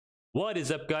What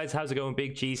is up, guys? How's it going?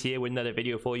 Big Cheese here with another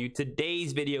video for you.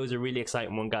 Today's video is a really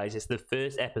exciting one, guys. It's the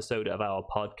first episode of our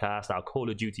podcast, our Call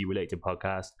of Duty related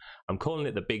podcast. I'm calling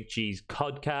it the Big Cheese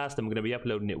CODCAST. I'm going to be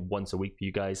uploading it once a week for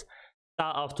you guys.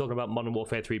 Start off talking about Modern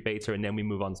Warfare 3 beta, and then we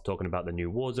move on to talking about the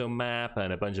new Warzone map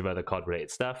and a bunch of other COD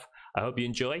related stuff. I hope you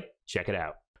enjoy. Check it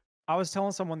out. I was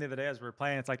telling someone the other day as we were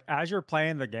playing, it's like as you're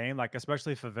playing the game, like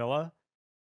especially Favilla,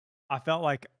 I felt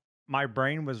like my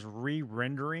brain was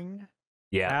re-rendering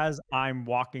Yeah, as I'm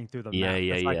walking through the yeah, map.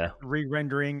 yeah, It's like yeah.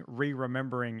 re-rendering,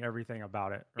 re-remembering everything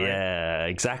about it, right? Yeah,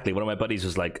 exactly. One of my buddies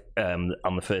was like,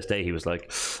 on the first day, he was like,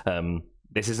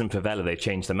 this isn't Favela, they've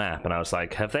changed the map. And I was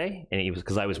like, have they? And he was,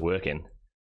 because I was working.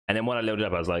 And then when I loaded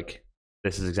up, I was like,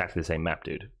 this is exactly the same map,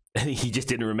 dude. And he just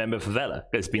didn't remember Favela.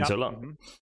 It's been Yep. so long.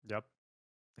 Yep.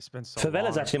 It's been so Favela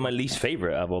is long. actually my least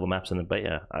favorite of all the maps in the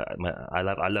beta.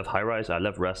 I love High Rise, I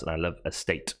love Rust, and I love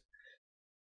Estate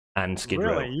and Skid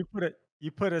Row. Really?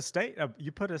 You put a state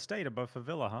above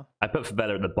Favilla, huh? I put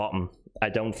Favela at the bottom. I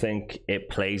don't think it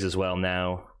plays as well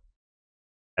now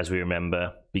as we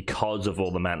remember because of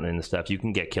all the mantling and stuff. You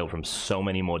can get killed from so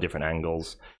many more different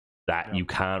angles that you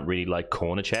can't really like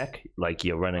corner check. Like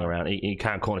you're running around, you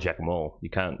can't corner check them all. You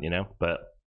can't, you know. But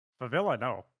Favilla,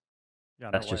 no. Yeah,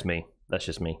 that's just me. That's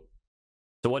just me.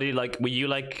 So what do you like? Were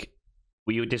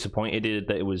you disappointed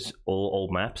that it was all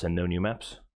old maps and no new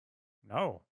maps?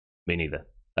 No. Me neither.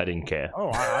 I didn't care.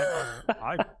 Oh,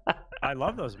 I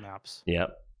love those maps. Yeah,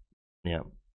 yeah.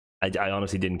 I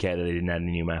honestly didn't care that they didn't add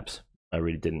any new maps. I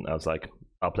really didn't. I was like,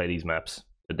 I'll play these maps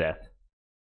to death.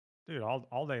 Dude,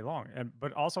 all day long.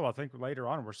 But also I think later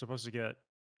on we're supposed to get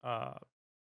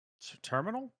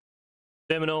Terminal?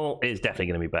 Terminal is definitely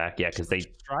going to be back, yeah, because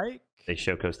Strike? they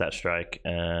showcased that strike.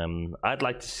 I'd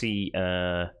like to see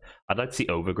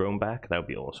Overgrown back. That would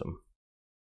be awesome.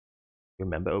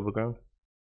 Remember Overgrown?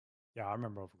 Yeah, I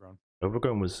remember Overgrown.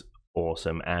 Overgrown was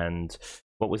awesome. And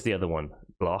what was the other one?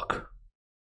 Block.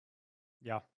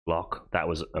 Yeah. Block. That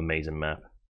was amazing map.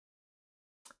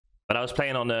 But I was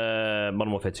playing on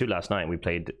Modern Warfare 2 last night, and we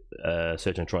played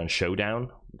Search and Try and Showdown.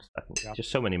 Just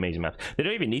so many amazing maps. They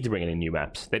don't even need to bring any new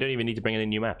maps. They don't even need to bring any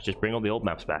new maps. Just bring all the old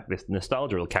maps back. This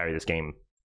nostalgia will carry this game.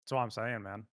 That's what I'm saying,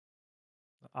 man.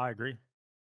 I agree.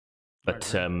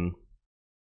 But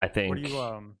I think.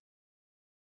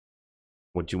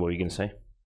 What were you gonna say?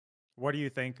 What do you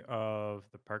think of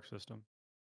the perk system?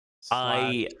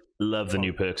 I love the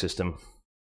new perk system.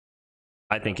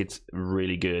 I think it's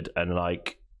really good, and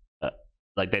like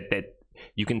that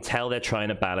you can tell they're trying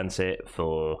to balance it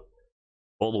for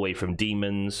all the way from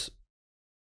demons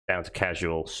down to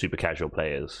casual, super casual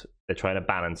players. They're trying to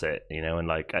balance it, you know, and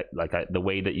the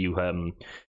way that you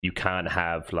can't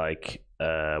have like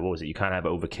what was it? You can't have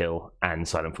overkill and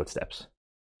silent footsteps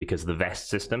because of the vest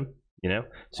system. You know,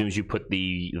 as soon as you put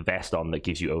the vest on that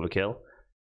gives you overkill,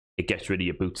 it gets rid of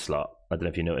your boot slot. I don't know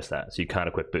if you noticed that. So you can't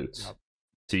equip boots. Yep.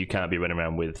 So you can't be running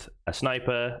around with a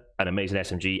sniper, an amazing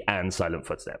SMG, and silent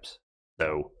footsteps.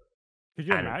 So could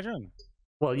you imagine?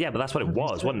 Well, yeah, but that's what it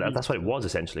was. That's what it was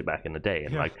essentially back in the day.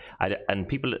 And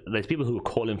there's people who are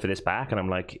calling for this back, and I'm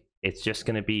like, it's just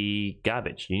going to be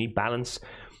garbage. You need balance,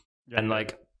 and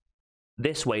like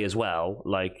this way as well.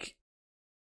 Like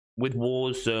with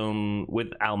Warzone, with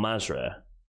Al Mazrah,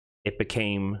 it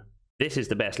became this is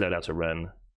the best loadout to run.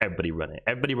 Everybody run it.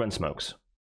 Everybody run smokes.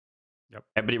 Yep.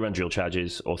 Everybody run drill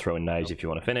charges or throwing knives if you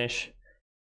want to finish.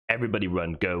 Everybody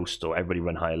run ghost or everybody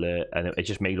run high alert, and it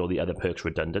just made all the other perks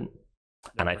redundant.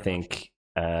 And I think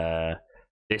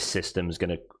this system is going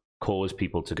to cause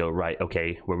people to go, right,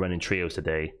 okay, we're running trios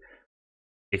today.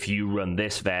 If you run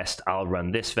this vest, I'll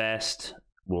run this vest.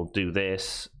 We'll do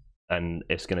this, and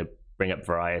it's going to bring up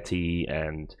variety,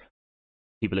 and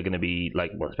people are going to be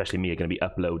like, well, especially me, are going to be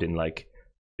uploading like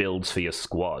builds for your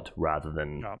squad rather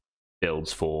than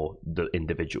builds for the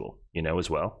individual, you know, as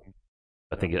well.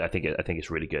 I think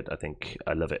it's really good.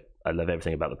 I love it. I love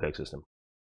everything about the perk system.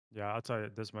 Yeah, I'll tell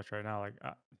you this much right now. Like,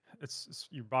 it's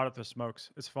you brought up the smokes.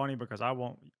 It's funny because I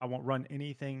won't run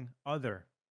anything other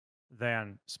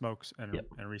than smokes and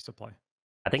resupply.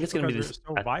 I think it's going to be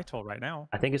so vital right now.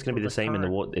 I think it's going to be the same in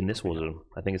this Warzone.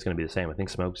 I think it's going to be the same. I think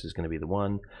smokes is going to be the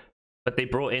one. But they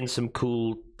brought in some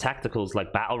cool tacticals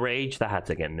like Battle Rage that had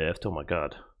to get nerfed. Oh my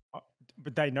god.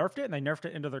 But they nerfed it, and they nerfed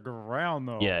it into the ground,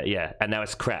 though. Yeah, and now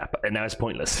it's crap, and now it's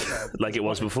pointless, like it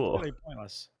was before. Completely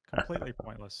pointless. Completely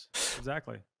pointless.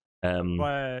 Exactly.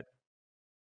 But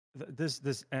the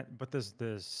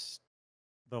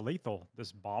lethal,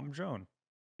 this bomb drone.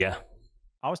 Yeah.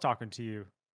 I was talking to you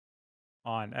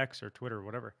on X or Twitter or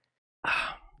whatever.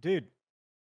 Dude,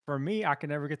 for me, I can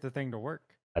never get the thing to work.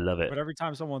 I love it. But every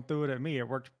time someone threw it at me, it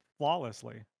worked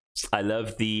flawlessly. I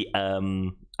love the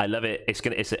I love it.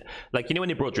 It's like, you know, when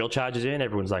they brought drill charges in,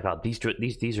 everyone's like, oh, these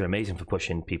are amazing for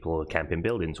pushing people camping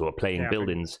buildings or playing Camping,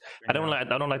 buildings. camping,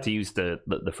 I don't like to use the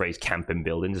phrase camping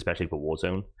buildings, especially for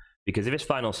Warzone, because if it's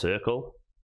final circle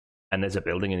and there's a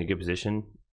building in a good position,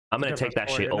 I'm it's a gonna different take that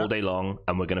story. shit all day long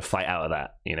and we're gonna fight out of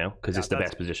that, you know, because Yeah, it's the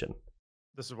best position.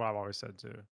 this is what I've always said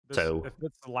too. This So if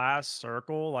it's the last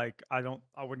circle, like I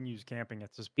wouldn't use camping at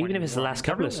this point even if it's the anymore. I last mean,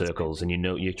 couple of everyone's circles camping. and you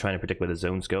know you're trying to predict where the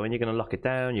zone's going, you're going to lock it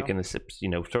down. You're Yeah, going to, you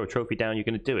know, throw a trophy down. You're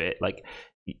going to do it. Like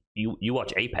you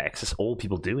watch Apex. That's all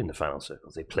people do in the final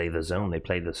circles. They play the yeah, zone. They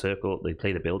play the circle. They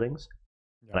play the buildings.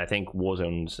 yeah, And I think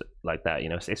Warzone's like that. You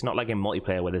know, it's not like in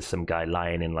multiplayer where there's some guy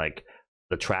lying in like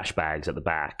the trash bags at the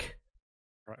back,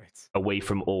 right. away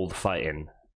from all the fighting,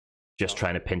 just Yeah,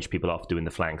 trying to pinch people off doing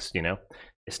the flanks. You know,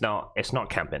 it's not. It's not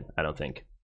camping. I don't think.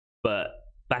 But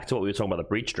back to what we were talking about, the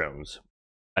breach drones,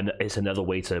 and it's another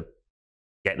way to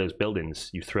get those buildings.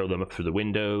 You throw them up through the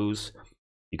windows.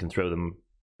 You can throw them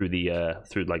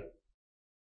through like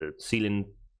the ceiling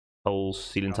holes,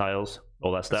 ceiling yeah. tiles,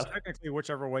 all that It's stuff. technically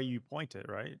whichever way you point it,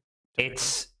 right?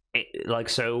 Typically. Like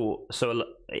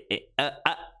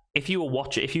if you were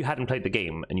watching, if you hadn't played the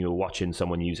game and you were watching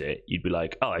someone use it, you'd be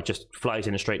like, oh, it just flies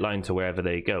in a straight line to wherever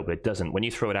they go. But it doesn't. When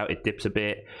you throw it out, it dips a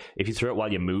bit. If you throw it while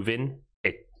you're moving,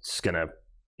 it's gonna,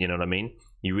 you know what I mean?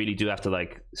 You really do have to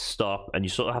like stop, and you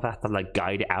sort of have to like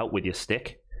guide it out with your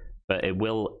stick. But it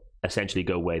will essentially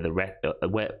go where the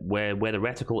where the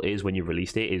reticle is when you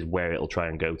released it is where it'll try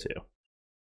and go to.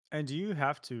 And do you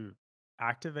have to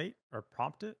activate or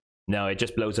prompt it? No, it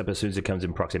just blows up as soon as it comes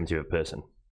in proximity of a person.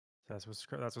 That's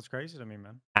what's crazy to me,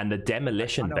 man. And the I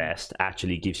demolition know. vest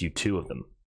actually gives you two of them.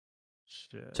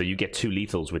 Shit. So you get two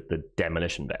lethals with the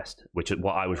demolition vest, which is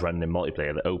what I was running in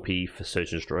multiplayer. The OP for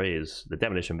Search and Destroy is the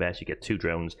demolition vest. You get two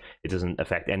drones. It doesn't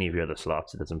affect any of your other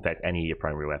slots. It doesn't affect any of your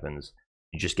primary weapons.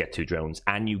 You just get two drones,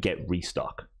 and you get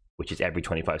restock, which is every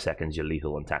 25 seconds your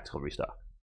lethal and tactical restock.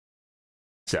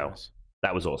 So Nice.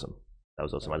 that was awesome. That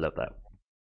was awesome. I That is love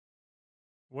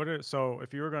that. so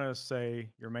if you were gonna say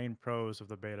your main pros of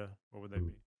the beta, what would they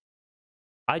be?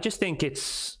 I just think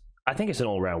I think it's an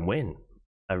all round win.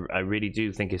 I really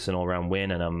do think it's an all round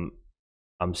win, and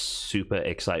I'm super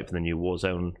excited for the new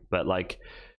Warzone. But like,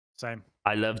 Same.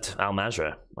 I loved Al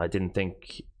Mazrah. I didn't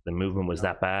think the movement was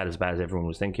that bad as everyone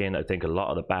was thinking. I think a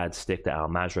lot of the bad stick that Al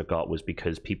Mazrah got was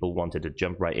because people wanted to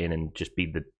jump right in and just be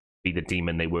the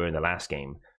demon they were in the last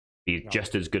game, be No.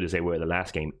 just as good as they were in the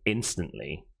last game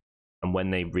instantly. And when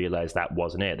they realized that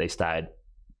wasn't it, they started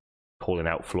pulling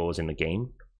out flaws in the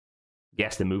game.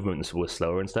 Yes, the movements were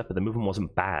slower and stuff, but the movement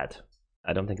wasn't bad.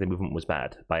 I don't think the movement was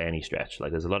bad by any stretch. Like,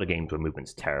 there's a lot of games where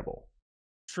movement's terrible.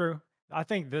 True. I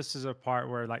think this is a part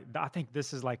where I think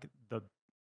this is like the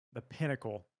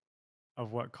pinnacle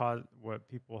of what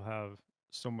people have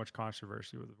so much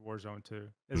controversy with Warzone 2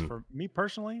 is Mm, for me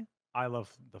personally, I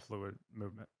love the fluid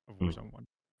movement of mm, Warzone 1.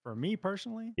 For me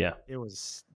personally, yeah. it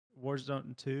was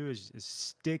Warzone 2 is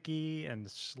sticky and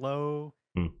slow,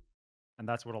 Mm. and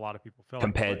that's what a lot of people feel like.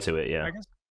 Compared But to it, yeah. I guess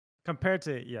compared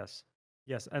to yes.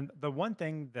 Yes, and the one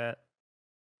thing that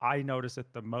I notice it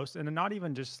the most, and not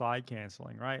even just slide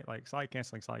canceling, right? Like slide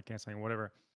canceling,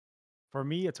 whatever. For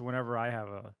me, it's whenever I have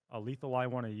a lethal I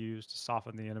want to use to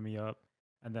soften the enemy up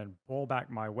and then pull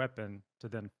back my weapon to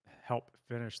then help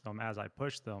finish them as I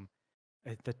push them.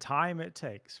 The time it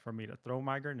takes for me to throw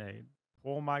my grenade,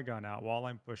 pull my gun out while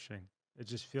I'm pushing, it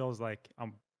just feels like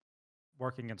I'm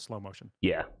working in slow motion.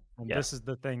 Yeah. And Yeah. this is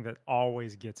the thing that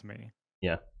always gets me.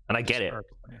 Yeah. And I It get just it.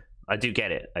 irks me. I do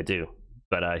get it. I do.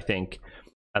 But I think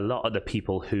a lot of the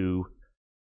people who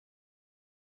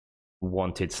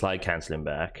wanted slide canceling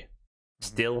back Mhm,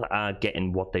 still are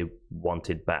getting what they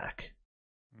wanted back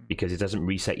mhm. because it doesn't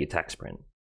reset your tax sprint.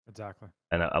 Exactly.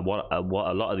 And what a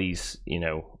lot of these, you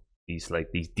know, these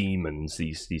demons,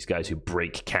 these guys who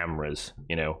break cameras,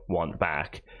 you know, want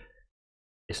back.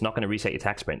 It's not going to reset your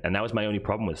tax sprint, and that was my only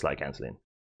problem with slide canceling.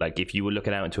 Like, if you were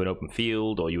looking out into an open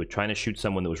field or you were trying to shoot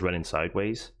someone that was running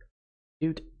sideways,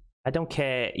 dude, I don't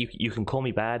care. You can call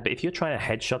me bad, but if you're trying to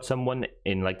headshot someone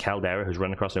in like Caldera who's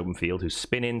running across an open field, who's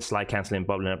spinning, slide canceling,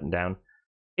 bobbling up and down,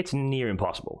 it's near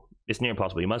impossible. It's near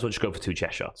impossible. You might as well just go for two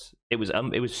chest shots. It was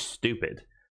stupid.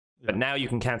 But Yeah. now you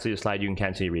can cancel your slide, you can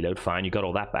cancel your reload, fine, you got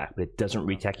all that back, but it doesn't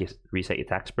Yeah. reset your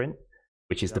tax sprint,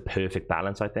 which is the Yep. perfect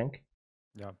balance, I think.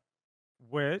 Yeah.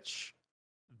 Which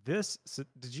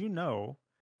did you know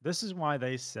this is why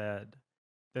they said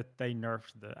that they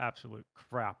nerfed the absolute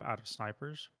crap out of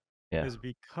snipers Yeah, is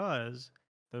because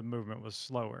the movement was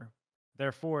slower.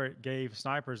 Therefore, it gave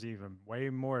snipers even way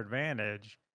more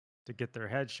advantage to get their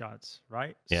headshots,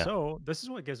 right? yeah. So, this is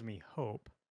what gives me hope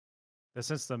that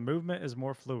since the movement is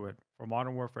more fluid for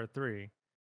Modern Warfare 3,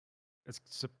 it's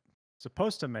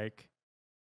supposed to make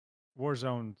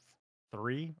Warzone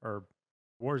 3 or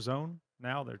Warzone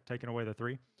now. They're taking away the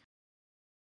 3.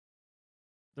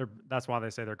 That's why they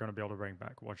say they're going to be able to bring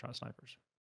back one-shot snipers.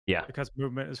 Yeah. Because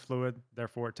movement is fluid,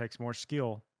 therefore it takes more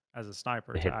skill as a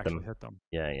sniper to actually hit them.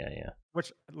 Yeah.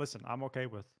 Which, listen, I'm okay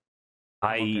with.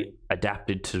 I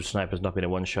adapted to snipers not being a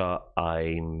one-shot.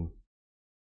 I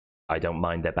don't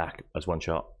mind their back as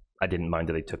one-shot. I didn't mind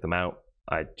that they took them out.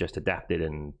 I just adapted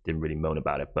and didn't really moan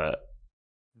about it, but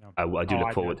no. I do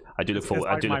look forward. I do look forward.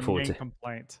 I do look forward to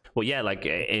complaint. Well, yeah, like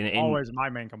in always my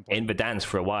main complaint. In Verdansk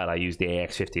for a while, I used the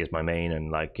AX50 as my main,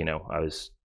 and like I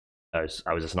was a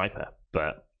sniper.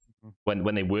 But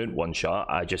when they weren't one shot,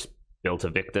 I just built a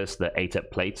Victus that ate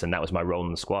up plates, and that was my role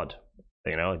in the squad.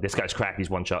 This guy's cracked. He's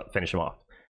one shot. Finish him off.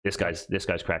 This guy's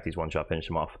cracked. He's one shot. Finish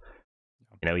him off.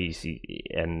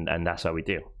 And that's how we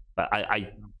do. But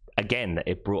I again,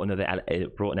 it brought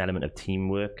an element of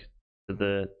teamwork to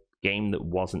the game that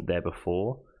wasn't there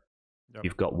before. Yep.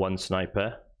 You've got one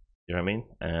sniper, you know what I mean?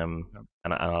 Yep.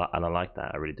 and I like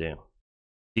that. I really do.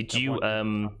 Did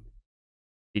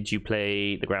you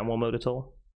play the ground war mode at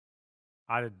all?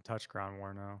 I didn't touch ground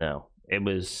war. No, it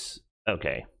was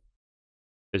okay.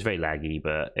 It was very laggy,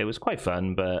 but it was quite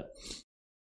fun. But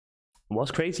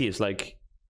what's crazy is like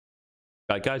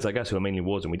guys like us who are mainly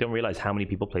Warzone, we don't realize how many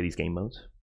people play these game modes.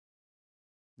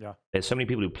 Yeah, there's so many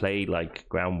people who play like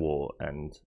ground war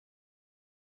and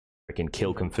freaking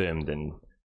kill confirmed and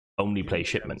only play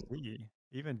shipment.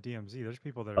 Even DMZ, there's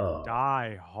people that are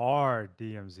die-hard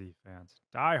DMZ fans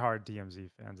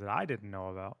that I didn't know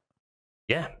about.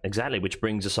 Yeah, exactly. Which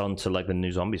brings us on to like the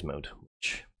new zombies mode,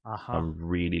 which I'm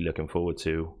really looking forward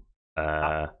to.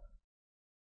 DMZ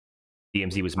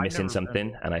was missing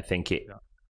something, and I think it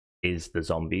is the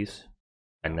zombies.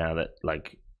 And now that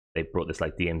like they brought this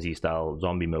like DMZ style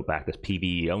zombie mode back, that's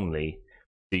PvE only.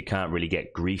 So you can't really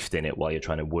get griefed in it while you're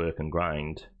trying to work and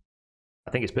grind.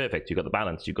 I think it's perfect. You've got the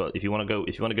balance. You've got if you want to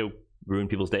go ruin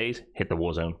people's days, hit the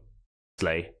Warzone,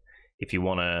 slay. If you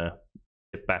want to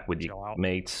sit back with your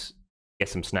mates, get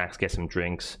some snacks, get some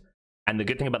drinks. And the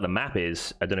good thing about the map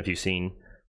is, I don't know if you've seen,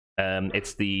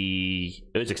 it's the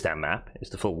Urzikstan map. It's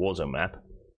the full Warzone map,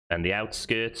 and the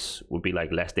outskirts would be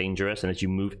like less dangerous. And as you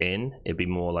move in, it'd be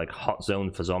more like hot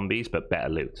zone for zombies, but better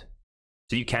loot.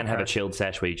 So you can have a chilled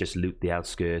sesh where you just loot the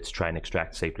outskirts, try and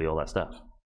extract safely, all that stuff.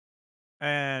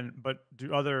 But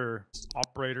do other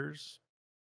operators,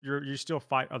 you still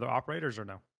fight other operators or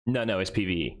no? No, it's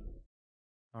PvE.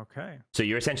 Okay. So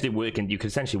you're essentially working, you can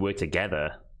essentially work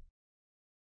together,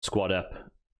 squad up.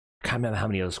 I can't remember how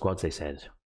many other squads they said.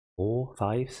 4,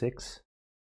 5, 6?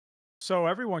 So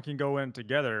everyone can go in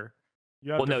together.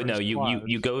 You have no,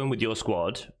 you go in with your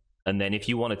squad, and then if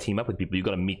you want to team up with people, you've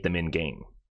got to meet them in game.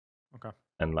 Okay.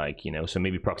 And like, so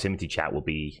maybe proximity chat will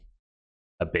be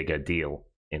a bigger deal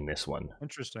in this one.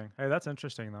 Interesting. Hey, that's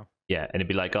interesting though. Yeah, and it'd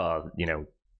be like,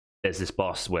 there's this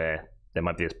boss where there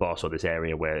might be this boss or this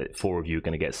area where 4 of you are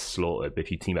going to get slaughtered, but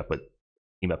if you team up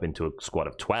into a squad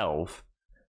of 12,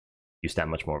 you stand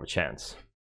much more of a chance.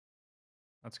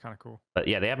 That's kind of cool. But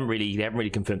yeah, they haven't really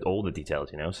confirmed all the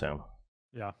details, so.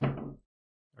 Yeah.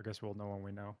 I guess we'll know when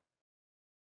we know.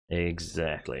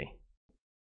 Exactly.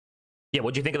 Yeah,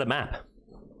 what do you think of the map?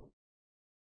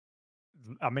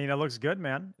 I mean, it looks good,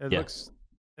 man. It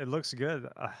looks good.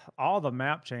 All the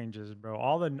map changes, bro.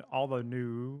 All the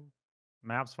new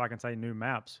maps, if I can say new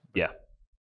maps. Yeah.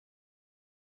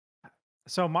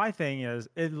 So my thing is,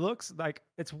 it looks like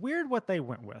it's weird what they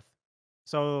went with.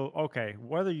 So, okay,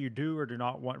 whether you do or do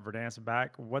not want Verdansk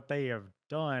back, what they have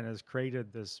done is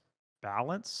created this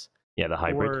balance. Yeah, the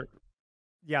hybrid.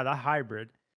 The hybrid.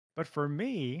 But for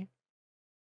me,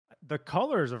 the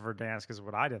colors of Verdansk is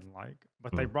what I didn't like.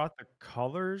 But they brought the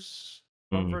colors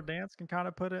of Verdansk and kind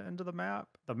of put it into the map.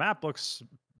 The map looks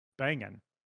banging.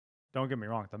 Don't get me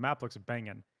wrong. The map looks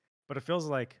banging. But it feels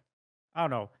like, I don't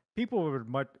know, people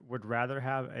would rather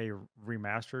have a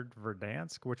remastered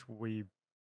Verdansk, which we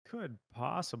could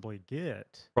possibly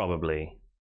get. Probably.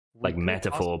 Like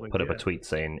Metaphor put up a tweet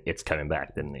saying it's coming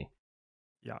back, didn't he?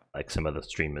 Yeah. Like some other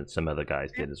streamers, some other guys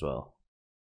did as well.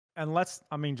 And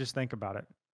just think about it.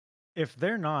 If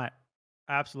they're not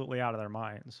absolutely out of their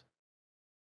minds,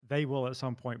 they will at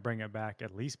some point bring it back,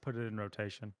 at least put it in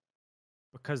rotation,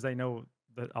 because they know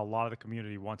that a lot of the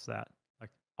community wants that.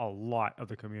 Like a lot of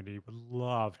the community would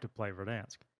love to play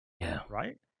Verdansk. Yeah.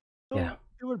 Right? So yeah.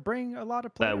 It would bring a lot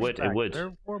of players back. It would.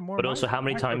 But also, how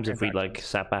many times have we like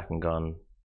sat back and gone,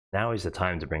 now is the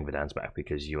time to bring Verdansk back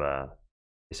because you are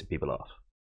pissing people off.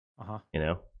 I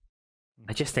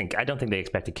don't think they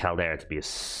expected Caldera to be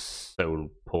so so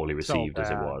poorly So received as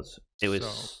it bad. was. It was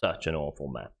So such an awful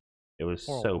map. It was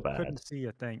so horrible. bad. Couldn't see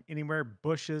a thing anywhere.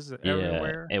 Bushes Yeah,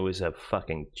 everywhere. it was a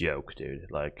fucking joke, dude.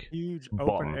 Like, Huge open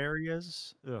bottom.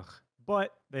 areas. Ugh.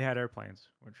 But they had airplanes,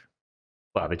 which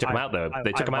Well, they took him out though. They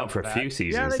I took him out loved for a that. few Yeah,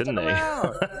 seasons, they didn't took them they?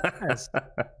 out. Yes.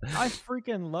 I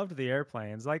freaking loved the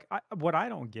airplanes. Like, what I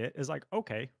don't get is like,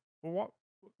 okay, well,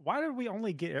 why did we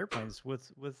only get airplanes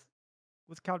with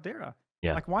Caldera?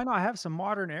 Yeah. Like, why not have some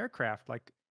modern aircraft?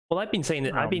 Like, Well, I've been saying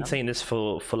around them. this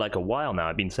for like a while now.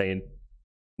 I've been saying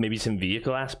maybe some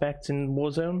vehicle aspects in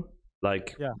Warzone,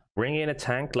 like Yeah. bring in a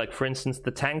tank. Like for instance,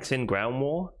 the tanks in Ground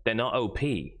War, they're not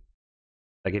OP.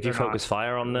 Like if you They're not. focus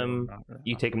fire on They're them, not. They're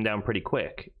you not. take them down pretty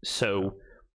quick. So,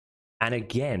 and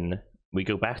again, we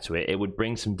go back to it. It would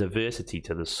bring some diversity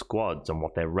to the squads and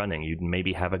what they're running. You'd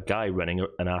maybe have a guy running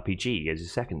an RPG as a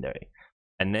secondary,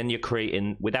 and then you're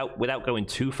creating without going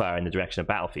too far in the direction of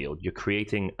Battlefield. You're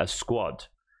creating a squad.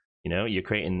 You know, you're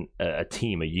creating a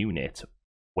team, a unit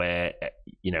where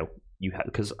you know you have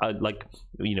because like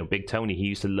you know Big Tony, he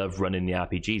used to love running the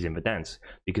RPGs in Verdansk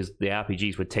because the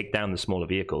RPGs would take down the smaller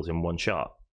vehicles in one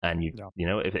shot, and you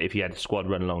know if you had a squad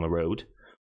running along the road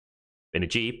in a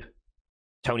jeep,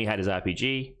 Tony had his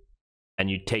RPG, and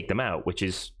you'd take them out, which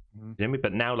is you know what I mean?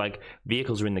 But now like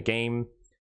vehicles are in the game,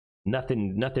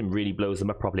 nothing really blows them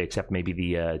up properly except maybe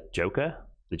the Joker.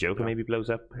 The Joker maybe blows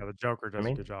up. Yeah, the Joker does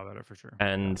a good job at it for sure.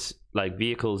 And like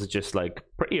vehicles are just like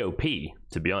pretty OP,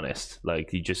 to be honest.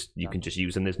 Like you can just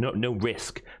use them. There's no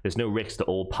risk. There's no risk to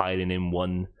all piling in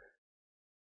one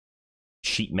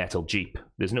sheet metal jeep.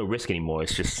 There's no risk anymore.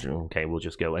 It's just okay. We'll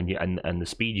just go and the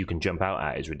speed you can jump out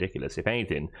at is ridiculous. If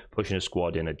anything, pushing a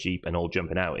squad in a jeep and all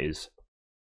jumping out is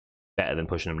better than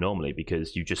pushing them normally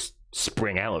because you just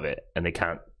spring out of it and they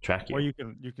can't track you. Well, you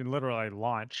can literally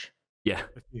launch. Yeah.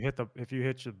 If you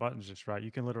hit your buttons just right,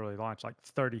 you can literally launch like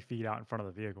 30 feet out in front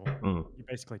of the vehicle. You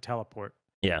basically teleport.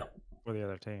 Yeah. For the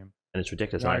other team. And it's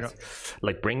ridiculous.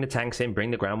 Like bring the tanks in,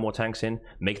 bring the ground war tanks in,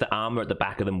 make the armor at the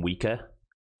back of them weaker,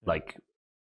 like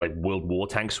World War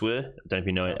tanks were. I don't know if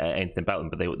you know anything about them,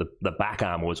 but the back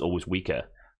armor was always weaker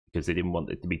because they didn't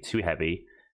want it to be too heavy,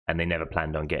 and they never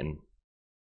planned on getting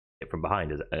it from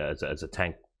behind as a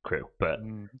tank crew. But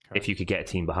if you could get a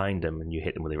team behind them and you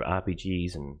hit them with your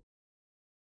RPGs and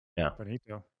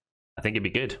Benito. I think it'd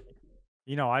be good.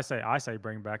 You know, I say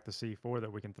bring back the C4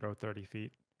 that we can throw 30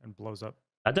 feet and blows up.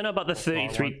 I don't know about the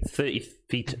 30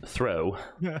 feet throw,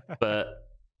 but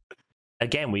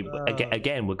again,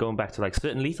 we're going back to like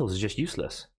certain lethals is just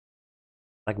useless.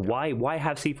 Like why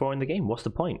have C4 in the game? What's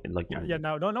the point? Like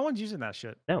no one's using that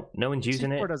shit. No one's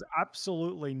using it. C4 does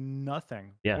absolutely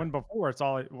nothing. Yeah. When before it's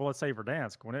all let's say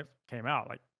Verdansk when it came out,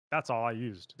 like that's all I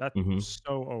used. That's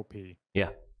so OP. Yeah.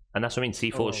 And that's what I mean.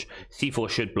 C4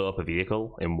 should blow up a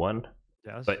vehicle in one.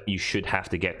 Yes. But you should have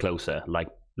to get closer, like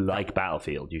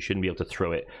Battlefield. You shouldn't be able to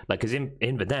throw it because in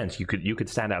Verdansk you could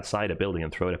stand outside a building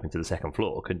and throw it up into the second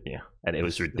floor, couldn't you? And it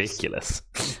was ridiculous.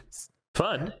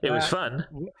 Fun. It was fun.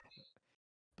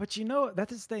 But you know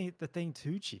that is the thing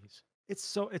too, Cheese.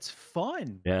 It's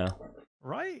fun. Yeah.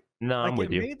 Right? No, I'm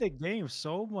with you. It made the game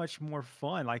so much more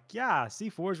fun. Like, yeah,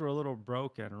 C4s were a little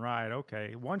broken, right?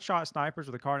 Okay. One-shot snipers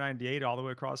with a Car 98 all the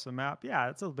way across the map.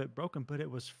 Yeah, it's a little bit broken, but it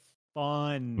was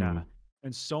fun.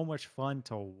 And so much fun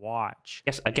to watch.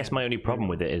 I guess my only problem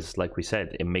with it is, like we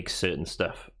said, it makes certain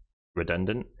stuff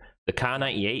redundant. The Car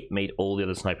 98 made all the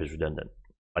other snipers redundant.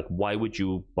 Like, why would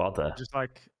you bother? Just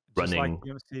like running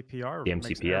the MCPR. The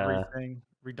MCPR. Makes everything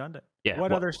redundant. Yeah.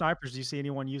 What other snipers do you see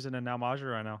anyone using in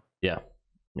Almaja right now? Yeah.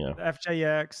 The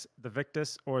FJX, the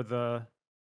Victus, or the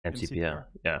MCPR.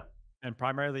 Yeah. And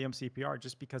primarily MCPR,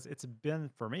 just because it's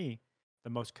been, for me, the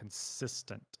most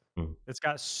consistent. It's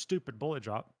got stupid bullet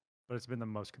drop, but it's been the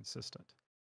most consistent.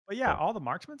 But yeah, all the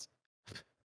marksmans.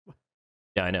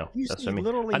 Yeah, I know. That's what I mean.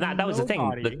 Literally and that was the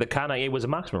thing. The Car 98 was a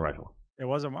marksman rifle. It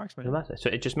was a marksman. So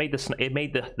it just made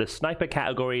the sniper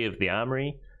category of the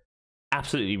armory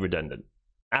absolutely redundant,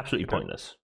 absolutely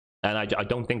pointless. And I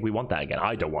don't think we want that again.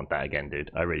 I don't want that again, dude.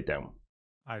 I really don't.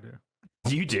 I do.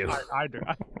 You do. I do.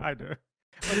 I do.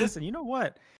 But listen, you know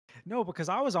what? No, because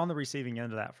I was on the receiving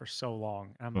end of that for so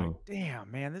long. And I'm like,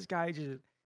 damn, man, this guy just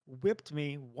whipped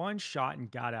me one shot and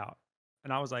got out.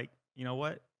 And I was like, you know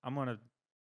what? I'm going to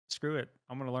screw it.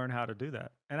 I'm going to learn how to do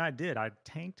that. And I did. I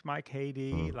tanked my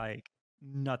KD like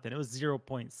nothing. It was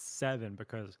 0.7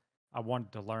 because I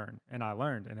wanted to learn. And I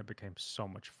learned, and it became so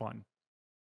much fun.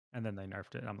 And then they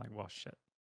nerfed it. And I'm like, well, shit,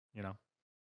 you know?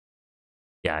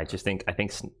 Yeah, I think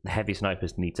heavy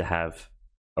snipers need to have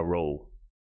a role.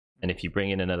 And if you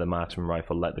bring in another marksman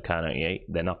rifle like the Car 98,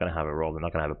 they're not going to have a role. They're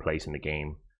not going to have a place in the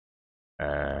game.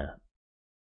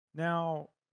 Now,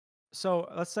 So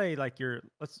let's say like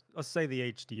let's say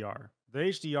the HDR. The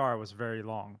HDR was very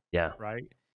long, Yeah. right?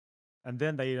 And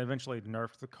then they eventually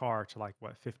nerfed the car to like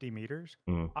what 50 meters.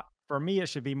 Mm. For me, it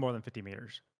should be more than 50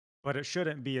 meters, but it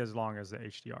shouldn't be as long as the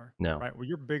HDR, No. right? Well,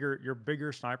 your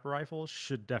bigger sniper rifles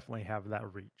should definitely have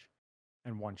that reach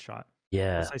and one shot. Let's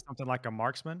Yeah. say something like a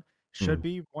marksman should Mm.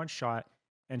 be one shot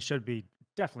and should be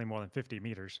definitely more than 50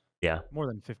 meters. Yeah. More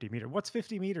than 50 meters. What's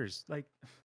 50 meters? Like,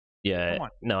 Yeah. come on.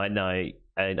 No, I know.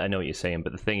 I know what you're saying,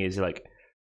 but the thing is, like,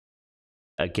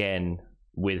 again,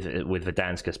 with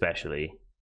Verdansk especially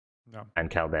No. and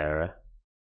Caldera,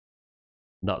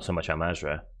 not so much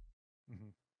Al-Mazrah.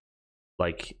 Mhm.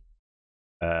 Like,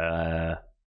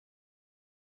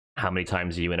 how many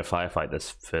times are you in a firefight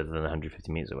that's further than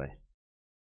 150 meters away?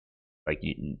 Like,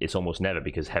 it's almost never,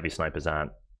 because heavy snipers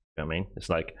aren't. You know what I mean? It's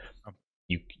like Oh.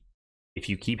 you, if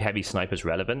you keep heavy snipers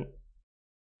relevant,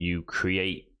 you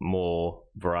create more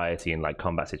variety in like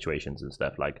combat situations and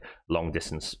stuff, like the long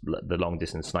distance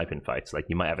sniping fights. Like,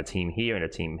 you might have a team here and a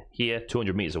team here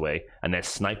 200 meters away, and they're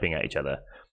sniping at each other.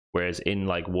 Whereas in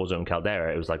like Warzone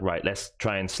Caldera, it was like, right, let's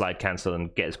try and slide cancel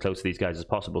and get as close to these guys as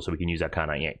possible so we can use our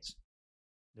Kar98s.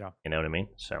 Yeah. You know what I mean?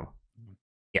 So Mhm.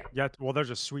 yeah. Yeah, well, there's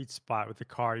a sweet spot with the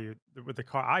car.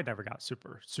 I never got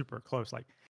super close. Like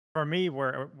for me,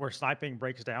 where sniping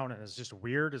breaks down and is just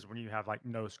weird is when you have like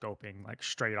no scoping, like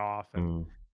straight off and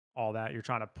Mm. all that. You're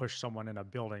trying to push someone in a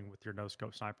building with your no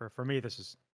scope sniper. For me, this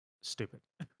is stupid.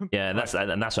 Yeah, and But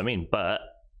that's what I mean. But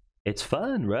it's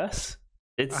fun, Russ.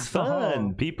 It's oh,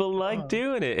 fun. People like oh.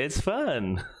 doing it. It's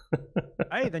fun.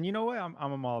 Hey, then you know what?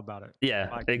 I'm all about it. Yeah,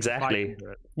 If I exactly. can do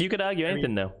it. You could argue I mean,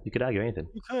 anything, though. You could argue anything.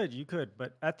 you could,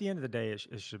 but at the end of the day,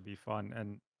 it should be fun,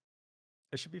 and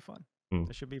it should be fun. Mm.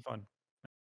 It should be fun.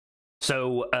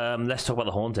 So let's talk about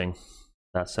the haunting.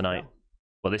 That's Yeah, tonight.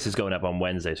 Well, this is going up on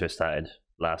Wednesday, so it started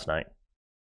last night.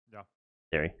 yeah.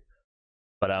 Theory.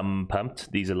 But I'm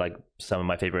pumped. These are like some of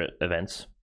my favorite events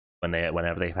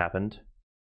whenever they've happened.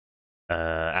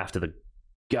 After the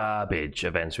garbage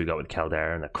events we got with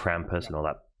Caldera and the Krampus and all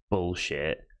that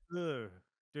bullshit. Ugh,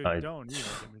 dude, don't even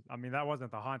get me. I mean, that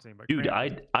wasn't the haunting, but Dude,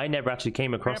 Krampus, I never actually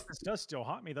came across. Krampus does still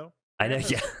haunt me though. I know,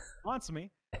 Krampus yeah. haunts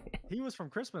me. He was from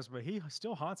Christmas, but he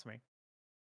still haunts me.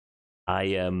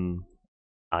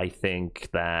 I think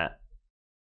that.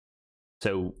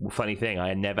 So funny thing,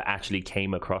 I never actually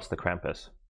came across the Krampus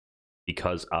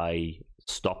because I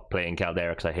stopped playing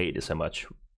Caldera because I hated it so much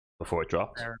before it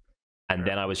dropped. Fair, And fair.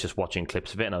 then I was just watching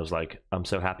clips of it, and I was like, I'm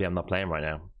so happy I'm not playing right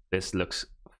now. This looks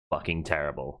fucking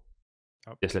terrible.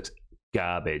 Yep. This looks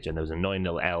garbage, and those annoying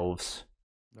little elves.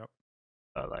 Yep.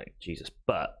 Oh, like Jesus!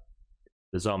 But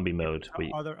the zombie mode,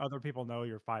 Other people know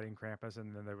you're fighting Krampus,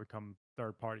 and then they would come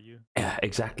third party you. yeah,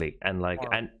 exactly. And like,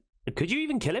 and could you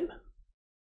even kill him?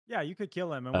 Yeah, you could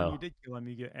kill him, and when you did kill him,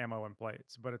 you get ammo and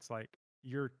plates. But it's like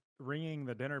you're ringing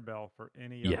the dinner bell for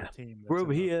any other team. We're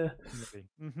over here.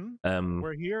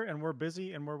 We're here, and we're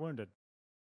busy, and we're wounded.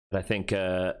 But I think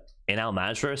in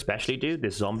Al-Mazrah especially, dude,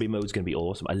 this zombie mode is going to be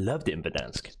awesome. I loved it in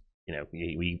Verdansk. You know,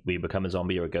 we become a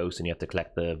zombie or a ghost, and you have to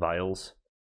collect the vials.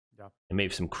 Yeah. And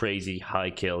maybe some crazy high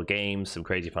kill games, some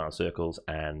crazy final circles,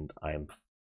 and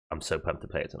I'm so pumped to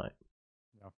play it tonight.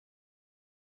 Yeah.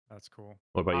 That's cool.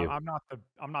 What about you?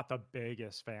 I'm not the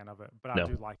biggest fan of it, but No. I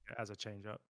do like it as a change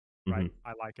up. Right?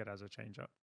 I like it as a change up.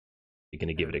 You're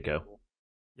gonna give it a go. Cool.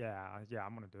 Yeah,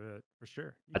 I'm gonna do it for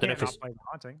sure. I don't know if it's play the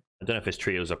haunting. I don't know if it's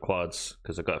trios or quads,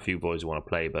 because I've got a few boys who want to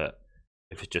play, but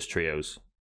if it's just trios.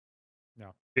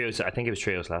 No. Trios, I think it was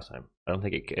trios last time. I don't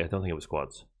think it was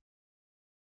quads.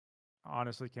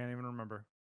 Honestly, can't even remember.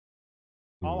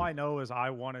 All I know is I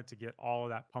wanted to get all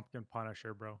of that pumpkin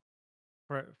Punisher, bro.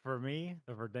 For me,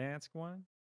 the Verdansk one,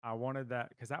 I wanted that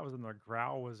because that was when the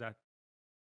Growl was at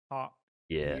top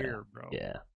tier, bro.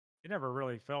 Yeah. It never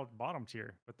really felt bottom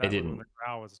tier, but that was when the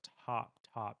Growl was top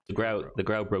The tier, the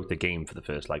Growl broke the game for the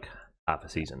first like half a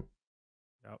season.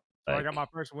 Yep. So I got my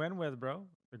first win with, bro.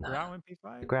 The Growl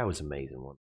MP5. The Growl was an amazing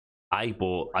one. I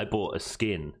bought a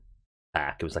skin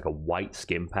pack. It was like a white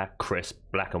skin pack, crisp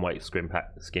black and white skin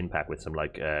pack with some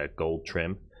like gold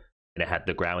trim, and it had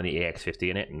the Growl and the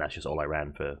EX50 in it, and that's just all I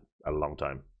ran for a long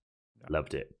time. Yeah.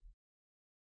 Loved it.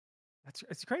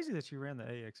 It's crazy that you ran the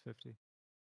AX50.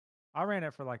 I ran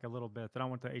it for like a little bit, then I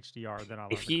went to HDR. Then I.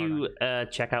 If you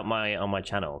check out on my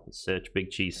channel, search Big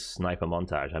Cheese Sniper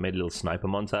Montage. I made a little sniper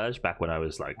montage back when I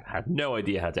was like had no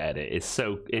idea how to edit. It's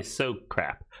so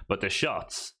crap, but the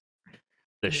shots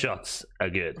are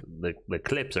good. The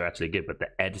clips are actually good, but the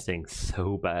editing's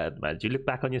so bad, man. Do you look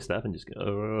back on your stuff and just go?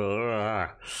 Oh,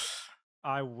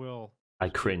 I will. I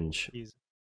cringe.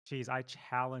 Jeez, I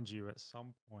challenge you at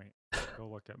some point. go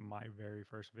look at my very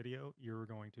first video, you're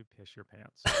going to piss your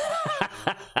pants.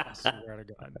 I swear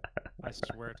to God. I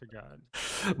swear to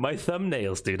God. My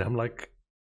thumbnails, dude. I'm like,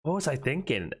 what was I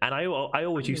thinking? And I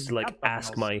always used to like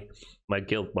ask my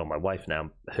my wife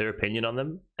now, her opinion on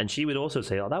them, and she would also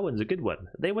say, "Oh, that one's a good one."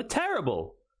 They were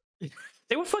terrible.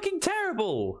 They were fucking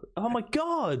terrible. Oh my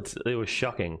god, they were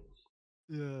shocking.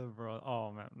 Yeah, bro.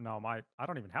 Oh man, no, I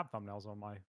don't even have thumbnails on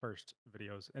my first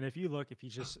videos. And if you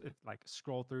just like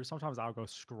scroll through, sometimes I'll go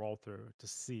scroll through to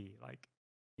see like,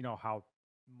 how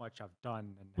much I've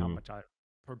done and how much I've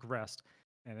progressed,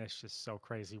 and it's just so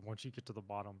crazy. Once you get to the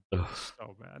bottom, it's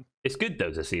so bad. It's good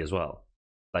though to see as well.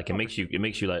 Like it makes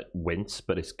you like wince,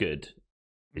 but it's good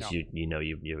because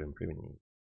you're improving.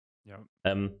 Yeah.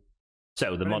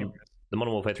 So the Modern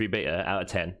Warfare 3 beta out of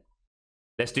 10.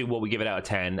 Let's do what we give it out of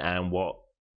 10 and what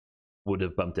would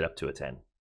have bumped it up to a 10.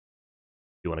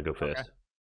 You want to go first? Okay.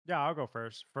 Yeah, I'll go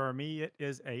first. For me, it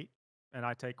is 8, and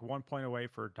I take 1 point away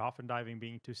for dolphin diving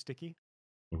being too sticky.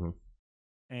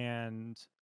 And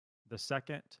the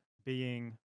second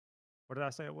being, what did I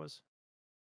say it was?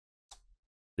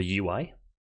 The UI?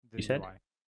 You said?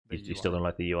 You still don't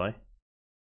like the UI?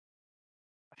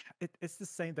 It's the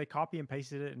same. They copy and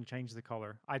pasted it and changed the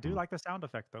color. I do like the sound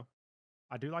effect, though.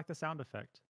 I do like the sound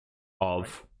effect.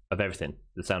 Of everything,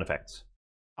 the sound effects.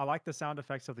 I like the sound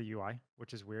effects of the UI,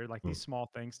 which is weird. Like these small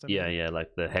things to me. Yeah, like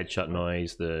the headshot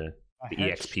noise, the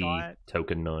EXP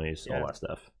token noise, all that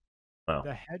stuff. Wow.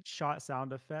 The headshot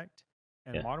sound effect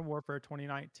in Modern Warfare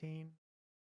 2019,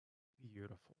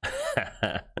 beautiful.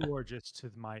 Gorgeous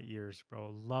to my ears,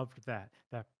 bro. Loved that.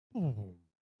 That boom.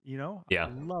 Yeah.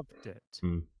 Loved it.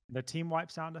 The team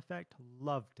wipe sound effect,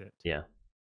 loved it. Yeah.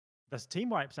 The team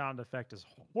wipe sound effect is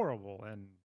horrible in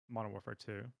Modern Warfare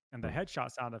 2. And the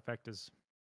headshot sound effect is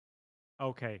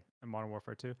okay in Modern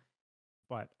Warfare 2.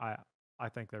 But I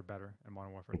think they're better in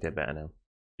Modern Warfare 2. They're better now.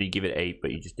 So you give it 8,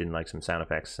 but you just didn't like some sound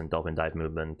effects and dolphin dive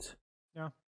movement.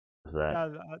 Yeah.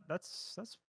 That. Yeah, that's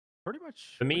pretty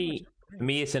much. For me,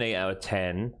 it's an 8 out of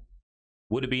 10.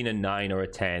 Would have been a 9 or a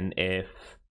 10 if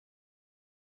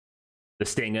the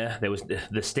Stinger, there was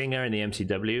the Stinger and the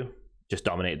MCW just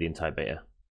dominated the entire beta.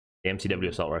 The MCW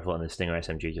assault rifle and the Stinger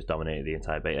SMG just dominated the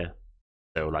entire beta.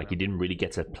 So like you didn't really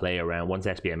get to play around once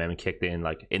SBMM kicked in.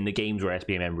 Like in the games where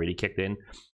SBMM really kicked in,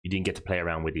 you didn't get to play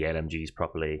around with the LMGs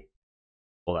properly,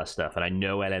 all that stuff. And I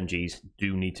know LMGs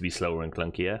do need to be slower and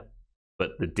clunkier,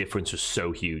 but the difference was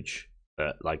so huge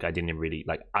that like I didn't really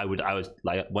like. I was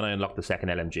like when I unlocked the second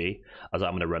LMG, I was like,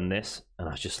 I'm gonna run this, and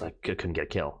I was just like I couldn't get a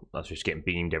kill. I was just getting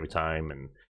beamed every time, and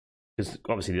because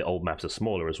obviously the old maps are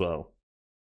smaller as well.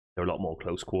 They're a lot more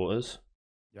close quarters.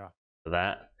 Yeah. For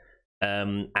that.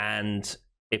 And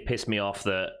it pissed me off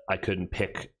that I couldn't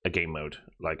pick a game mode.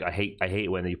 Like I hate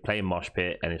when you play in Mosh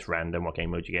Pit and it's random what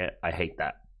game mode you get. I hate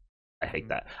that.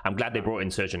 I'm glad they brought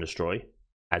in Search and Destroy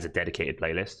as a dedicated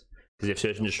playlist. Because if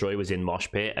Search and Destroy was in Mosh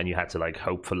Pit and you had to like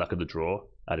hope for luck of the draw,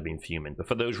 I'd have been fuming. But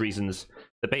for those reasons,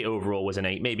 the beta overall was an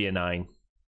 8, maybe a 9.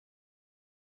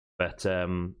 But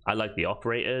I like the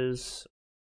operators.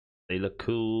 They look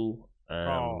cool.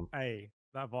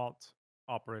 That vault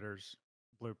operators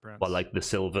blueprints. Well, like the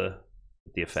silver,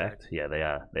 the effect. Sick. Yeah,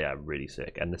 they are really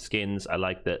sick. And the skins, I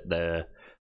like that the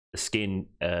skin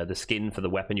for the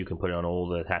weapon, you can put it on all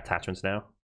the attachments now.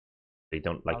 They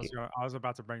don't like it. I was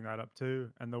about to bring that up too.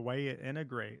 And the way it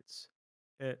integrates,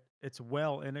 it's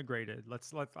well integrated.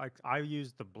 Let's like I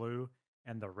use the blue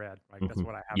and the red. Like that's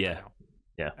what I have right now.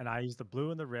 Yeah. And I use the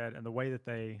blue and the red, and the way that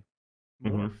they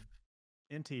morph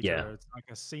into each other, it's like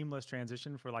a seamless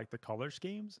transition for like the color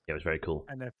schemes. Yeah, it was very cool.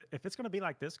 And if it's going to be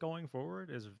like this going forward,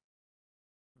 is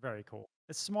very cool.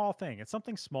 It's a small thing. It's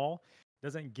something small.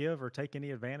 Doesn't give or take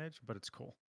any advantage, but it's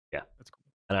cool. Yeah, it's cool.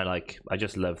 And I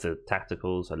just love the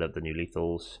tacticals. I love the new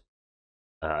lethals.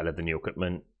 I love the new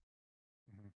equipment.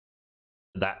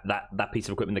 That piece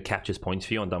of equipment that captures points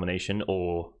for you on domination,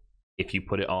 or if you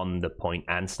put it on the point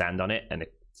and stand on it, and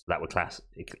that would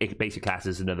it basically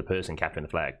classes another person capturing the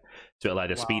flag. So it'll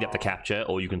either speed up the capture,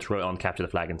 or you can throw it on, capture the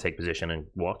flag, and take position and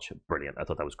watch. Brilliant. I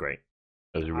thought that was great.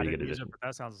 It was a really good addition.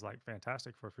 That sounds like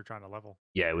fantastic for if you're trying to level.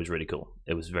 Yeah, it was really cool.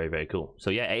 It was very, very cool. So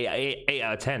yeah, 8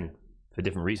 out of 10 for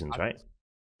different reasons, right?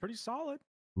 Pretty solid.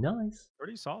 Nice.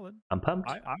 Pretty solid. I'm pumped.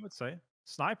 I would say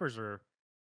snipers are.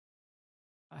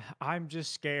 I'm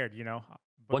just scared,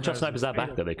 One-shot snipers are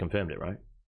back though. They confirmed it, right?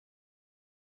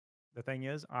 The thing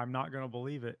is, I'm not going to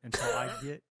believe it until I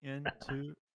get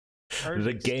into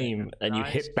the game and you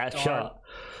hit that shot.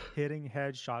 Hitting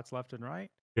headshots left and right.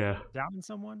 Yeah. Downing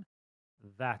someone.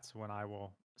 That's when I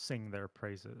will sing their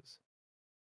praises.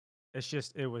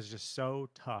 It was just so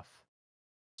tough.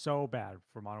 so bad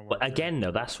for Modern But Warfare. again,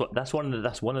 no, that's one of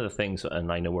the things,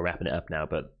 and I know we're wrapping it up now,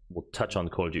 but we'll touch on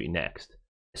Call of Duty next.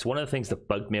 It's one of the things that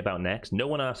bugged me about next. No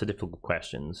one asked the difficult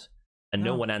questions, and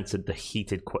no No. one answered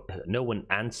the no one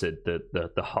answered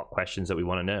the hot questions that we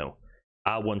want to know.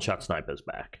 Are one-shot snipers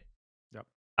back? Yep.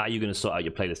 Are you going to sort out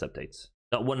your playlist updates?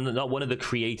 Not one of the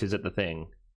creators at the thing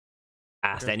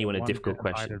asked Because anyone they a want to difficult get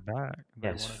question. invited back. They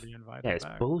Yeah, want to be invited yeah, it's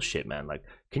back. bullshit, man. Like,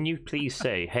 can you please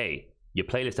say, hey, your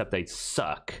playlist updates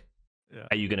suck? Yeah.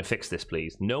 Are you going to fix this,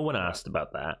 please? No one asked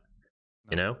about that.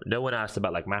 You know, no one asked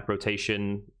about like map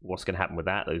rotation. What's going to happen with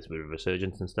that? Like with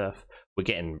Resurgence and stuff. We're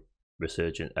getting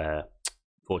Resurgent,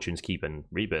 Fortune's Keep and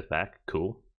Rebirth back.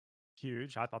 Cool.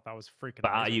 Huge. I thought that was freaking.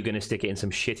 But amazing. are you going to stick it in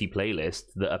some shitty playlist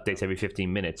that updates every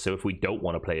 15 minutes? So if we don't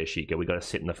want to play a Sheikah, we got to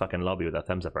sit in the fucking lobby with our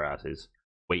thumbs up our asses,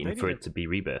 waiting for it to be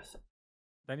Rebirth.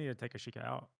 They need to take a Sheikah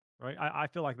out, right? I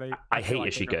feel like they. I hate a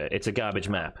Sheikah. It's a garbage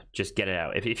map. Just get it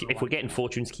out. If we're getting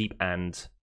Fortune's Keep and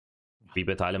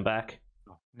Rebirth Island back,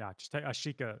 no, just take a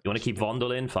Sheikah. You want to keep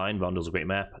Vondel in? Fine. Vondel's a great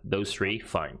map. Those three,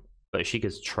 fine. But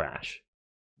Sheikah's trash.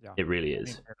 Yeah, it really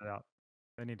is.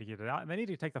 They need to get it out, and they need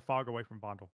to take the fog away from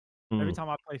Vondel. Every time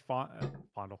I play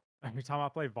Vondel, every time I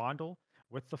play Vondel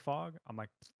with the fog, I'm like,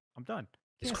 I'm done.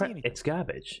 It's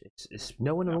garbage. It's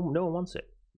no one wants it.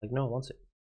 Like no one wants it.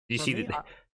 Do you see that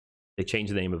they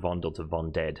changed the name of Vondel to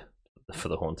Von Dead for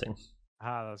the Haunting?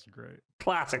 Ah, that's great.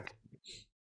 Classic.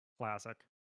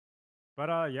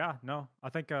 But yeah, no, I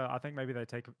think maybe they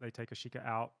take a Sheikah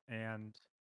out and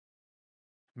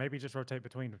maybe just rotate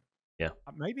between. Yeah.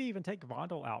 Maybe even take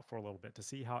Vondel out for a little bit to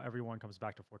see how everyone comes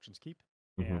back to Fortune's Keep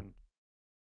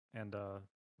and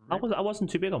I wasn't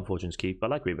too big on Fortune's Keep. I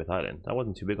like Rebirth Island. I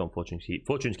wasn't too big on Fortune's Keep.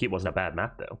 Fortune's Keep wasn't a bad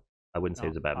map though. I wouldn't say it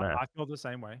was a bad map. I feel the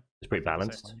same way. It's pretty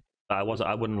balanced. I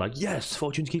wouldn't like, yes,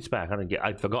 Fortune's Keep's back.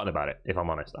 I'd forgotten about it, if I'm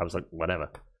honest. I was like, whatever.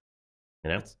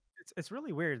 You know? It's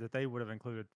really weird that they would have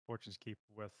included Fortune's Keep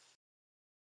with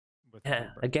yeah,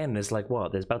 again, there's like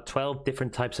what? There's about 12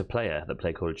 different types of player that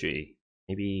play Call of Duty.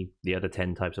 Maybe the other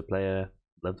 10 types of player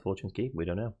love Fortune's Keep. We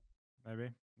don't know. Maybe.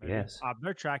 Yes.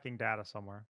 They're tracking data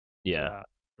somewhere. Yeah.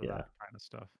 For that kind of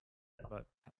stuff. Yeah.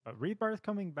 But Rebirth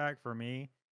coming back for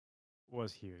me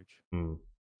was huge.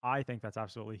 I think that's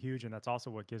absolutely huge, and that's also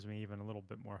what gives me even a little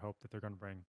bit more hope that they're going to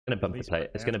bring.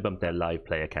 It's going to bump their live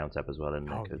player count up as well, isn't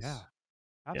it? Oh yeah,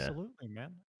 absolutely,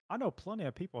 man. I know plenty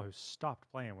of people who stopped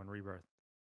playing when Rebirth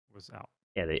was out.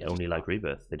 Yeah, they only like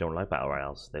Rebirth. They don't like battle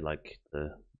royales. They like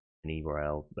the mini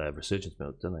royale resurgence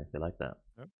mode, don't they? They like that.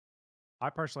 Yep. I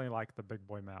personally like the big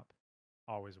boy map.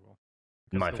 Always will.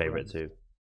 My favorite too.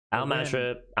 Al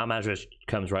Mazrah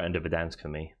comes right under Verdansk for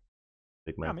me.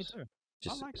 Big maps. Yeah, me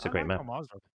too. It's a great map.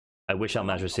 I wish Al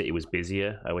Mazrah City was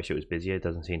busier. I wish it was busier. It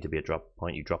doesn't seem to be a drop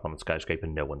point. You drop on the skyscraper,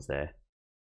 no one's there.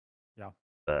 Yeah.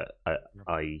 But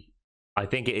I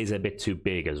think it is a bit too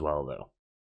big as well, though.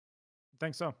 I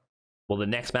think so. Well, the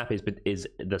next map is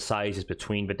the size is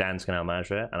between Verdansk and Al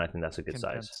Mazrah, and I think that's a good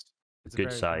size. It's a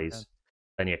good size.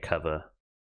 Plenty of cover.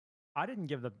 I didn't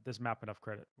give this map enough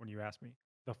credit when you asked me.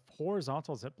 The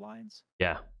horizontal zip lines?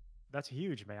 Yeah. That's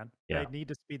huge, man. Yeah. They need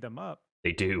to speed them up.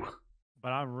 They do.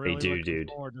 But I'm really looking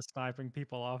forward to sniping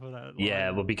people off of that line.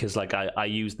 Yeah, well, because like I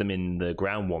use them in the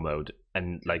ground war mode,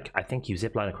 and like I think you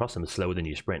zip line across them slower than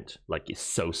you sprint. Like it's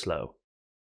so slow.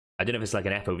 I don't know if it's like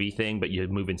an FOV thing, but you're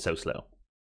moving so slow.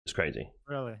 It's crazy.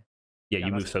 Really? Yeah,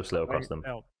 you move so slow across them.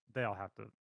 They'll have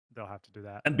to do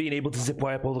that. And being able to zip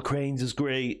wire up all the cranes is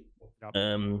great. Yep.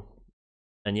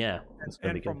 And yeah,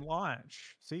 and from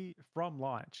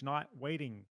launch, not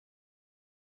waiting.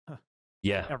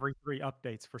 Yeah. Every 3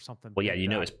 updates for something. Well, yeah, you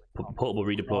know it's portable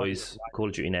redeploys, Call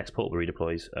of Duty Next, portable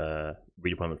redeploys,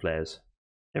 redeployment flares.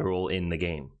 They're all in the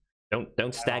game.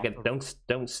 Don't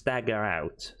stagger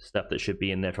out stuff that should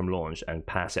be in there from launch and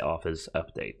pass it off as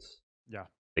updates. Yeah.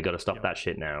 They got to stop that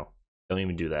shit now. Don't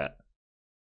even do that.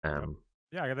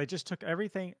 Yeah, they just took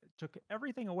everything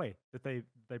away that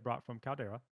they brought from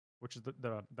Caldera, which is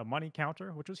the money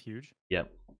counter, which was huge.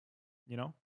 Yep. You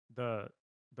know, the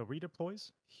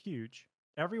redeploys, huge.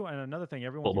 Everyone, and another thing,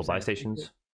 everyone. Portable buy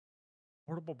stations.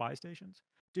 Portable buy stations,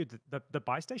 dude. The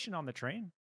buy station on the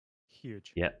train,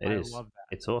 huge. Yeah, it is. I love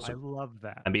that. It's awesome. I love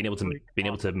that. And being able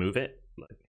to move it.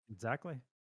 Like, exactly.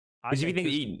 Because if you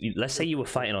think, let's say you were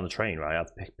fighting on the train, right?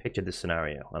 I've pictured this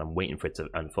scenario, and I'm waiting for it to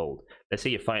unfold. Let's say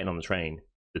you're fighting on the train.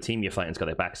 The team you're fighting's got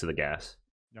their backs to the gas.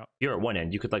 Yep. You're at one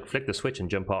end. You could like flick the switch and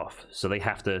jump off. So they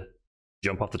have to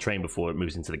jump off the train before it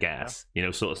moves into the gas. Yeah. You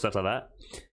know, sort of stuff like that.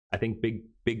 I think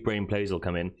big brain plays will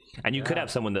come in, and you could have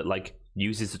someone that like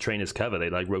uses the train as cover. They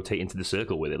like rotate into the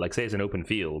circle with it. Like say it's an open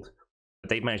field, but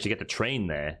they've managed to get the train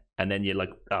there, and then you're like,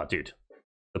 oh, dude,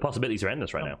 The possibilities are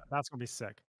endless right No, now. that's gonna be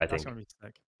sick. I That's think. gonna be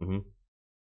sick. Mm-hmm.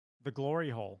 The glory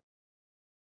hole.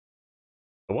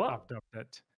 What? I've dubbed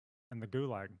it, and the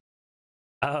gulag.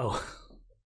 Oh,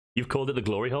 you've called it the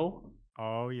glory hole?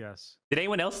 Oh yes. Did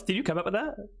anyone else? Did you come up with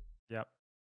that? Yep.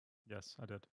 Yes, I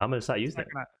did. I'm gonna start The using it.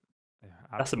 second I, yeah,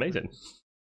 That's absolutely. amazing.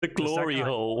 The The glory second I,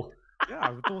 hole.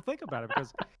 yeah, well, think about it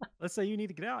because let's say you need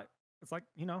to get out. It's like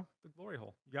the glory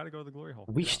hole. You got to go to the glory hole.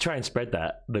 We Get should out. try and spread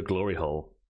that. The glory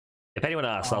hole. If anyone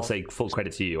asks, I'll Oh, say full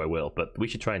credit to you. I will, but we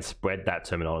should try and spread that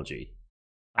terminology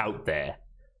out there.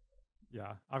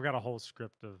 Yeah, I've got a whole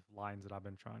script of lines that I've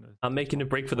been trying to. I'm making a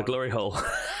break for the glory hole.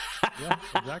 Yeah,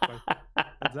 exactly.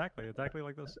 Exactly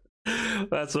like this.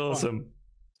 That's awesome.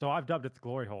 So I've dubbed it the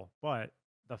glory hole, but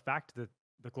the fact that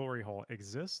the glory hole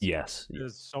exists, Yes,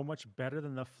 is so much better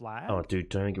than the flag. Oh, dude,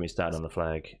 don't even get me started on the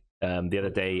flag. The other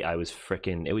day, I was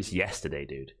freaking. It was yesterday,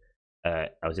 dude. I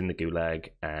was in the gulag,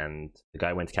 and the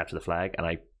guy went to capture the flag, and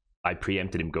I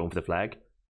preempted him going for the flag,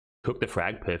 cooked the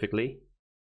frag perfectly,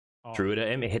 threw it at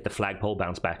him. It hit the flagpole,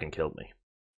 bounced back, and killed me.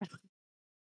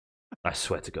 I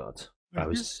swear to God, Are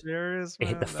you serious? It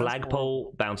hit the man? That's flagpole,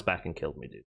 horrible. bounced back, and killed me,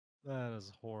 dude. That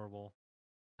is horrible.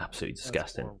 Absolutely That's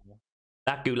disgusting. horrible.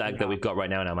 That gulag Yeah. that we've got right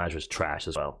now in Al-Majra is trash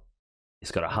as well.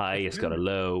 It's got a high, it's got a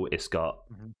low, it's got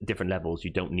different levels.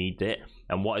 You don't need it.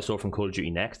 And what I saw from Call of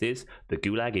Duty Next is the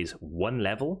gulag is one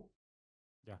level,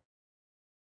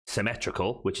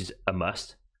 symmetrical, which is a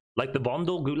must. Like the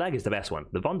Vondel gulag is the best one.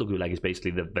 The Vondel gulag is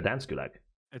basically the Verdansk gulag,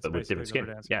 It's but with different skin.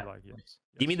 Yeah. Gulag, yes.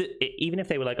 Give me even if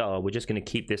they were like, oh, we're just going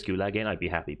to keep this gulag in, I'd be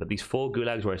happy. But these 4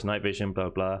 gulags where it's night vision, blah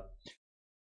blah,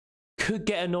 could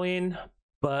get annoying,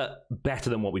 but better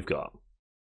than what we've got.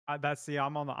 I'm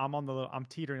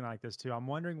teetering like this too. I'm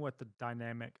wondering what the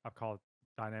dynamic, I've called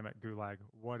dynamic gulag,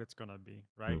 what it's gonna be,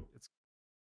 right?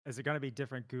 Is it gonna be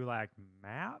different gulag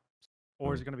maps,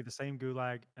 or is it gonna be the same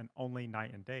gulag and only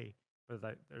night and day?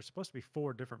 But there's supposed to be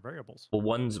 4 different variables. Well,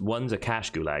 one's a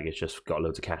cache gulag. It's just got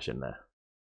loads of cache in there.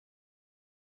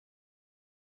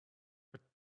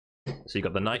 So you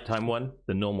got the nighttime one,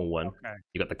 the normal one. Okay.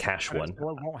 You got the cache one. It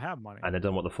won't have money. And I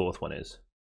don't know what the 4th one is.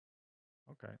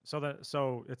 Okay,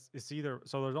 so it's either,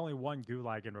 so there's only one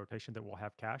gulag in rotation that will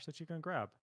have cash that you can grab.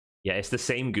 Yeah, it's the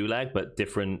same gulag but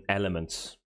different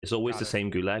elements. It's always the same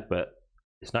gulag, but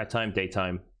it's nighttime,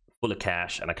 daytime, full of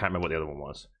cash, and I can't remember what the other one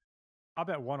was. I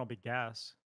bet one will be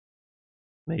gas.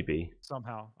 Maybe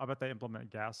somehow. I bet they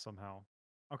implement gas somehow.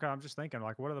 Okay, I'm just thinking,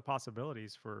 like, what are the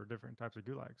possibilities for different types of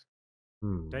gulags?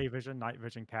 Day vision, night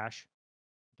vision, cache.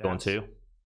 Go on 2.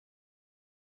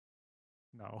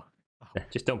 No.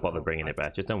 Just don't bother bringing it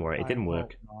back. Just don't worry. It didn't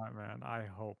work. Not, man. I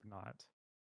hope not.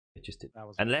 It just did.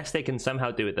 Unless they can somehow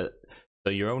do it that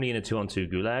so you're only in a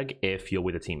 2-on-2 gulag if you're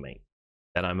with a teammate.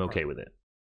 Then I'm okay with it.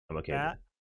 I'm okay with it.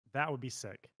 That would be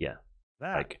sick. Yeah.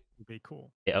 That would be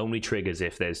cool. It only triggers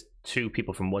if there's 2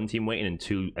 people from one team waiting and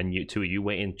two of you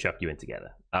waiting, chuck you in together.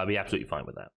 I'll be absolutely fine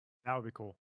with that. That would be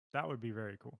cool. That would be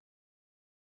very cool.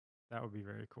 That would be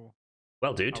very cool.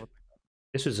 Well, dude,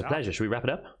 this was a pleasure. Should we wrap it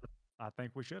up? I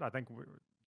think we should. I think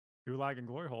gulag and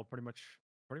glory hole pretty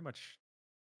much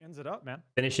ends it up, man.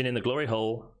 Finishing in the glory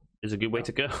hole is a good way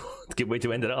to go. It's a good way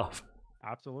to end it off.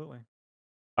 Absolutely.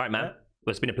 All right, man.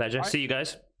 Well, it's been a pleasure. See you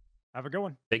guys. Have a good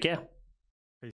one. Take care.